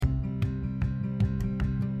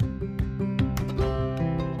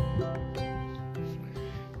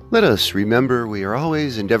Let us remember we are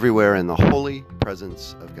always and everywhere in the holy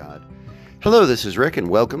presence of God. Hello, this is Rick, and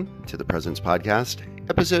welcome to the Presence Podcast,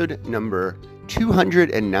 episode number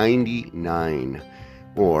 299,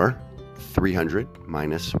 or 300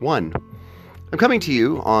 minus 1. I'm coming to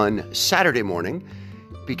you on Saturday morning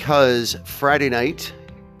because Friday night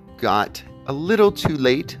got a little too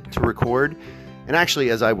late to record. And actually,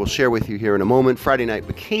 as I will share with you here in a moment, Friday night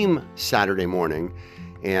became Saturday morning,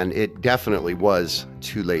 and it definitely was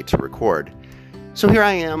too late to record. So here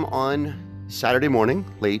I am on Saturday morning,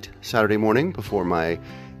 late Saturday morning, before my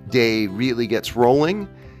day really gets rolling.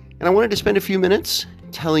 And I wanted to spend a few minutes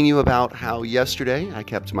telling you about how yesterday I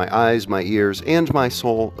kept my eyes, my ears, and my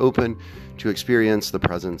soul open to experience the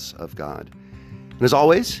presence of God. And as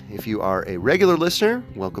always, if you are a regular listener,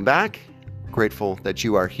 welcome back. Grateful that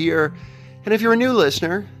you are here. And if you're a new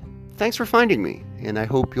listener, thanks for finding me. And I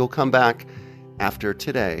hope you'll come back after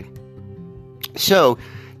today. So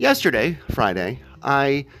yesterday, Friday,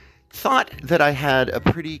 I thought that I had a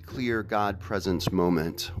pretty clear God presence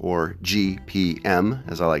moment, or GPM,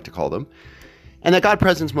 as I like to call them. And that God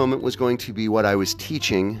presence moment was going to be what I was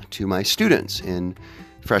teaching to my students in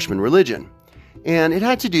freshman religion. And it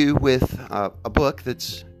had to do with a book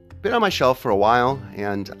that's been on my shelf for a while,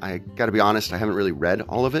 and I got to be honest, I haven't really read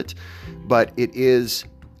all of it, but it is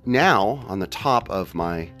now on the top of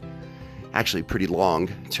my actually pretty long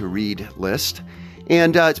to read list.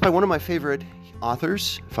 And it's by one of my favorite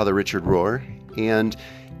authors, Father Richard Rohr. And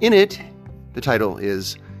in it, the title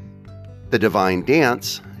is The Divine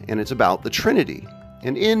Dance, and it's about the Trinity.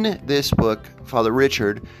 And in this book, Father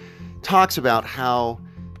Richard talks about how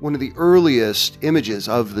one of the earliest images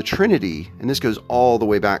of the Trinity, and this goes all the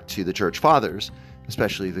way back to the Church Fathers,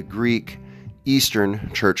 especially the Greek Eastern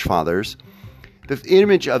Church Fathers, the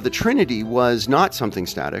image of the Trinity was not something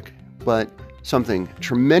static, but something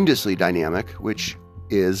tremendously dynamic, which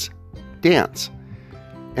is dance.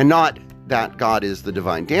 And not that God is the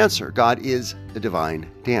divine dancer. God is the divine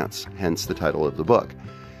dance, hence the title of the book.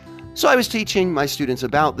 So I was teaching my students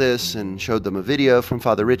about this and showed them a video from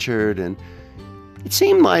Father Richard, and it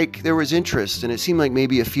seemed like there was interest, and it seemed like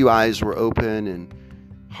maybe a few eyes were open and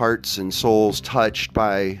hearts and souls touched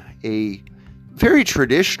by a very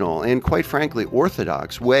traditional and, quite frankly,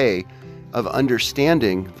 orthodox way of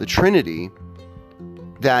understanding the Trinity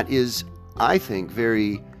that is, I think,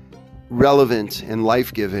 very relevant and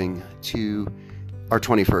life-giving to our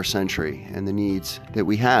 21st century and the needs that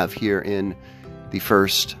we have here in the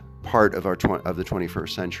first part of the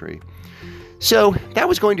 21st century. So that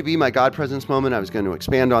was going to be my God presence moment. I was going to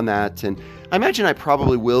expand on that, and I imagine I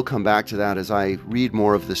probably will come back to that as I read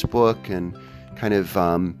more of this book and kind of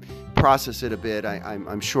process it a bit.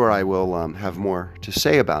 I'm sure I will have more to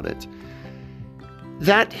say about it.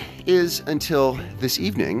 That is until this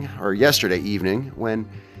evening, or yesterday evening, when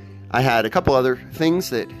I had a couple other things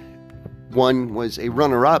that one was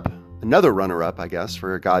another runner-up, I guess,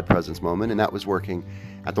 for a God presence moment, and that was working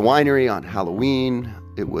at the winery on Halloween.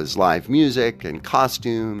 It was live music and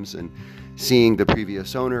costumes and seeing the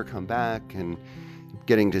previous owner come back and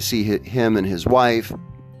getting to see him and his wife.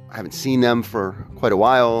 I haven't seen them for quite a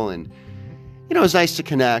while, and it was nice to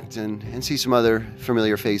connect and see some other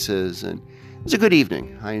familiar faces, and it was a good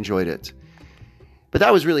evening. I enjoyed it. But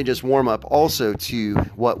that was really just warm up also to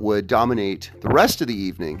what would dominate the rest of the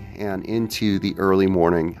evening and into the early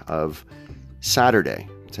morning of Saturday,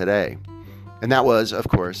 today. And that was, of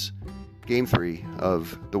course, Game 3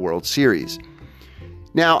 of the World Series.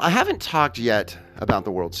 Now, I haven't talked yet about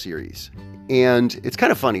the World Series. And it's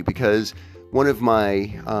kind of funny because one of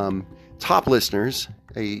my top listeners,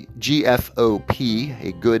 a GFOP,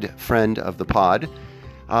 a good friend of the pod,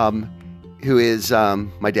 who is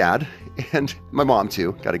my dad and my mom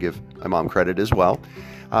too. Got to give my mom credit as well.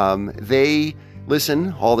 They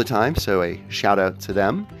listen all the time, so a shout out to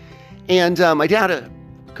them. And my dad, a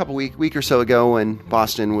couple week or so ago, when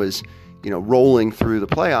Boston was, rolling through the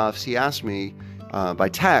playoffs, he asked me by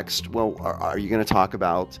text, "Well, are you going to talk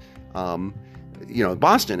about,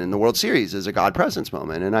 Boston and the World Series as a God presence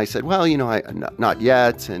moment?" And I said, "Well, not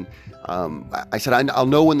yet." And I said, "I'll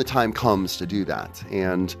know when the time comes to do that."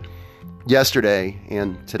 And yesterday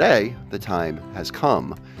and today, the time has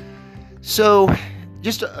come. So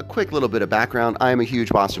just a quick little bit of background. I am a huge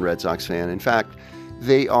Boston Red Sox fan. In fact,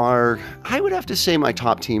 they are, I would have to say, my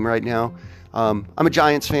top team right now. I'm a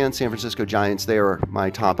Giants fan, San Francisco Giants. They are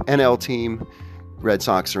my top NL team. Red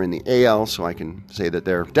Sox are in the AL, so I can say that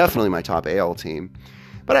they're definitely my top AL team.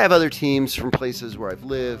 But I have other teams from places where I've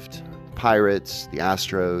lived, Pirates, the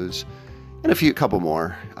Astros, and a couple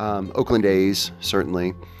more. Oakland A's,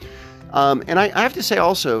 certainly. And I have to say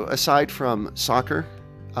also, aside from soccer,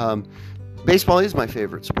 Baseball is my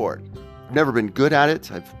favorite sport. I've never been good at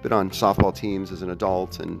it. I've been on softball teams as an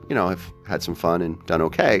adult and, I've had some fun and done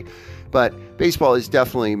okay. But baseball is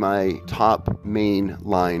definitely my top main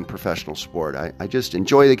line professional sport. I just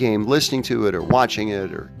enjoy the game, listening to it or watching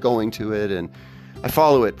it or going to it, and I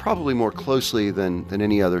follow it probably more closely than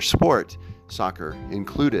any other sport, soccer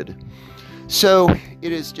included. So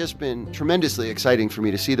it has just been tremendously exciting for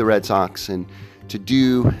me to see the Red Sox and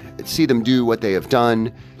to see them do what they have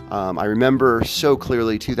done. I remember so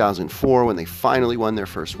clearly 2004 when they finally won their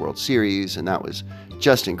first World Series, and that was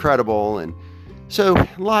just incredible. And so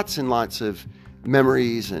lots and lots of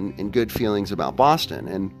memories and good feelings about Boston.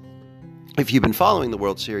 And if you've been following the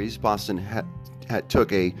World Series, Boston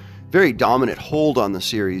took a very dominant hold on the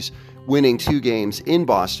series, winning 2 games in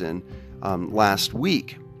Boston last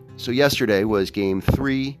week. So yesterday was Game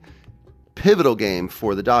 3, pivotal game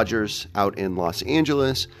for the Dodgers out in Los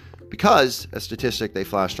Angeles, because a statistic they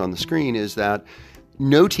flashed on the screen is that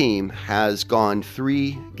no team has gone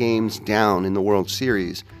 3 games down in the World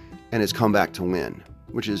Series and has come back to win,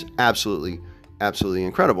 which is absolutely, absolutely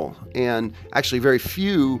incredible. And actually very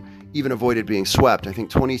few even avoided being swept. I think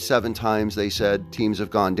 27 times they said teams have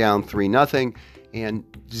gone down 3-0, and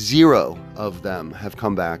 0 of them have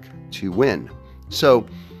come back to win. So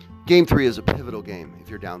Game 3 is a pivotal game if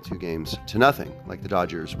you're down 2-0 like the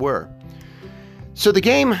Dodgers were. So the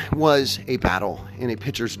game was a battle in a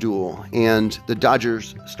pitcher's duel, and the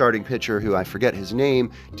Dodgers starting pitcher, who I forget his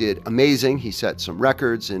name, did amazing. He set some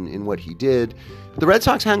records in what he did. The Red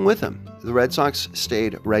Sox hung with him. The Red Sox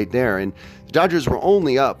stayed right there, and the Dodgers were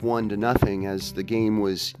only up 1-0 as the game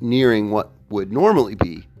was nearing what would normally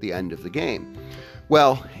be the end of the game.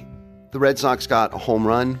 Well, the Red Sox got a home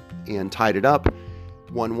run and tied it up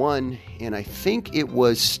 1-1, and I think it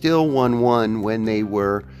was still 1-1 when they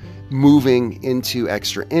were moving into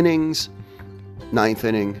extra innings. 9th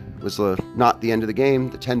inning was not the end of the game,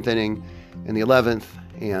 the 10th inning and the 11th,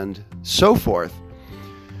 and so forth.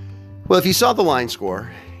 Well, if you saw the line score,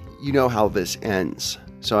 you know how this ends,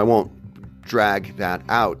 so I won't drag that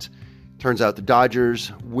out. Turns out the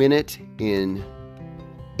Dodgers win it in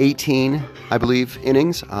 18, I believe,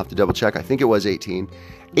 innings. I'll have to double check. I think it was 18.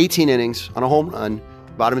 18 innings on a home run,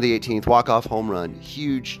 bottom of the 18th, walk-off home run.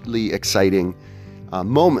 Hugely exciting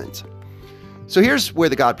moment. So here's where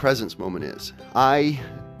the God presence moment is. I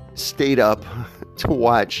stayed up to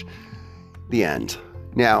watch the end.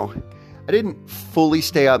 Now, I didn't fully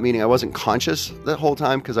stay up, meaning I wasn't conscious the whole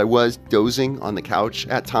time because I was dozing on the couch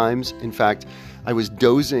at times. In fact, I was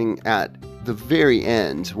dozing at the very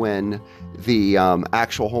end when the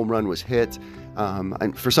actual home run was hit.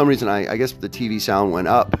 And for some reason, I guess the TV sound went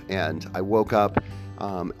up, and I woke up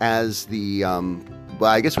as the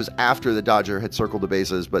I guess it was after the Dodger had circled the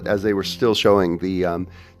bases, but as they were still showing the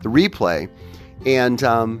replay, and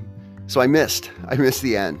so I missed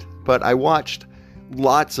the end. But I watched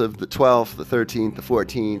lots of the 12th, the 13th, the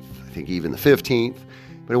 14th, I think even the 15th.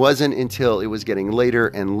 But it wasn't until it was getting later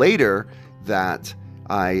and later that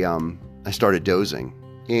I started dozing,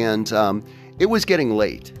 and it was getting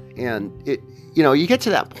late. And you get to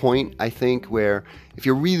that point, I think, where if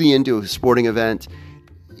you're really into a sporting event,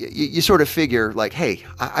 you sort of figure like, hey,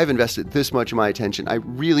 I've invested this much of my attention. I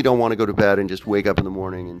really don't want to go to bed and just wake up in the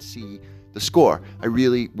morning and see the score. I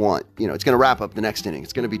really want, it's going to wrap up the next inning.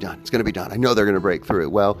 It's going to be done. It's going to be done. I know they're going to break through.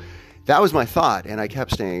 Well, that was my thought. And I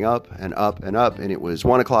kept staying up and up and up. And it was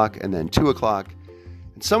 1 o'clock and then 2 o'clock.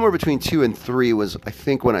 And somewhere between 2 and 3 was, I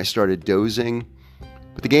think, when I started dozing.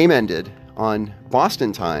 But the game ended on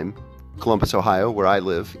Boston time, Columbus, Ohio, where I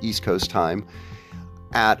live, East Coast time,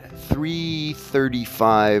 at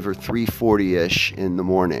 3:35 or 3:40-ish in the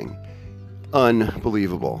morning.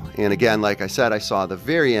 Unbelievable. And again, like I said, I saw the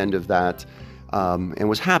very end of that and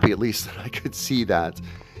was happy at least that I could see that.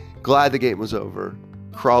 Glad the game was over.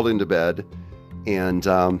 Crawled into bed and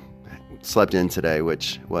slept in today,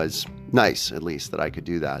 which was nice, at least, that I could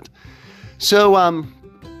do that. So,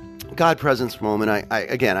 God presence moment.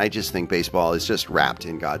 I just think baseball is just wrapped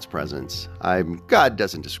in God's presence. God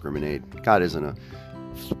doesn't discriminate. God isn't a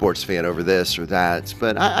sports fan over this or that,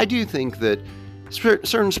 but I do think that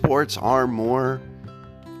certain sports are more,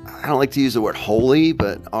 I don't like to use the word holy,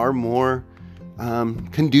 but are more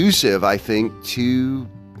conducive, I think, to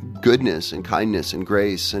goodness and kindness and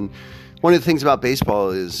grace. And one of the things about baseball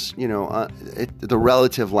is, the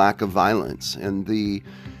relative lack of violence and the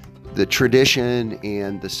tradition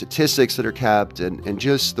and the statistics that are kept and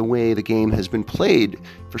just the way the game has been played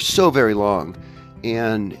for so very long.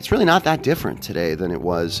 And it's really not that different today than it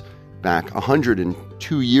was back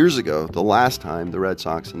 102 years ago, the last time the Red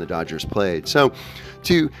Sox and the Dodgers played. So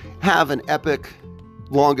to have an epic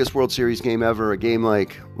longest World Series game ever, a game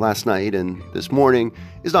like last night and this morning,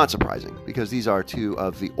 is not surprising because these are two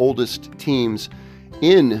of the oldest teams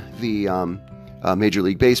in the Major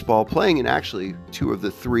League Baseball, playing in actually two of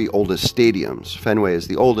the three oldest stadiums. Fenway is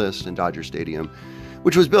the oldest, and Dodger Stadium,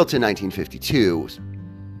 which was built in 1952.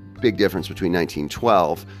 Big difference between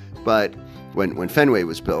 1912, but when Fenway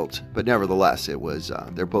was built, but nevertheless, it was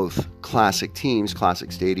they're both classic teams, classic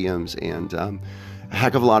stadiums, and a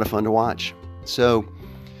heck of a lot of fun to watch. So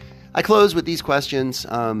I close with these questions.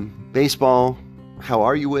 Baseball, how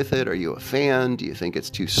are you with it? Are you a fan? Do you think it's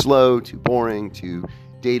too slow, too boring, too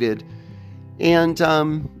dated? And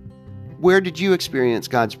where did you experience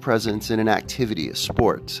God's presence in an activity, a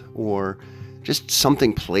sport, or just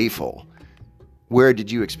something playful? Where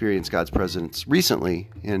did you experience God's presence recently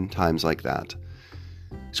in times like that?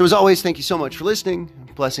 So as always, thank you so much for listening.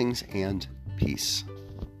 Blessings and peace.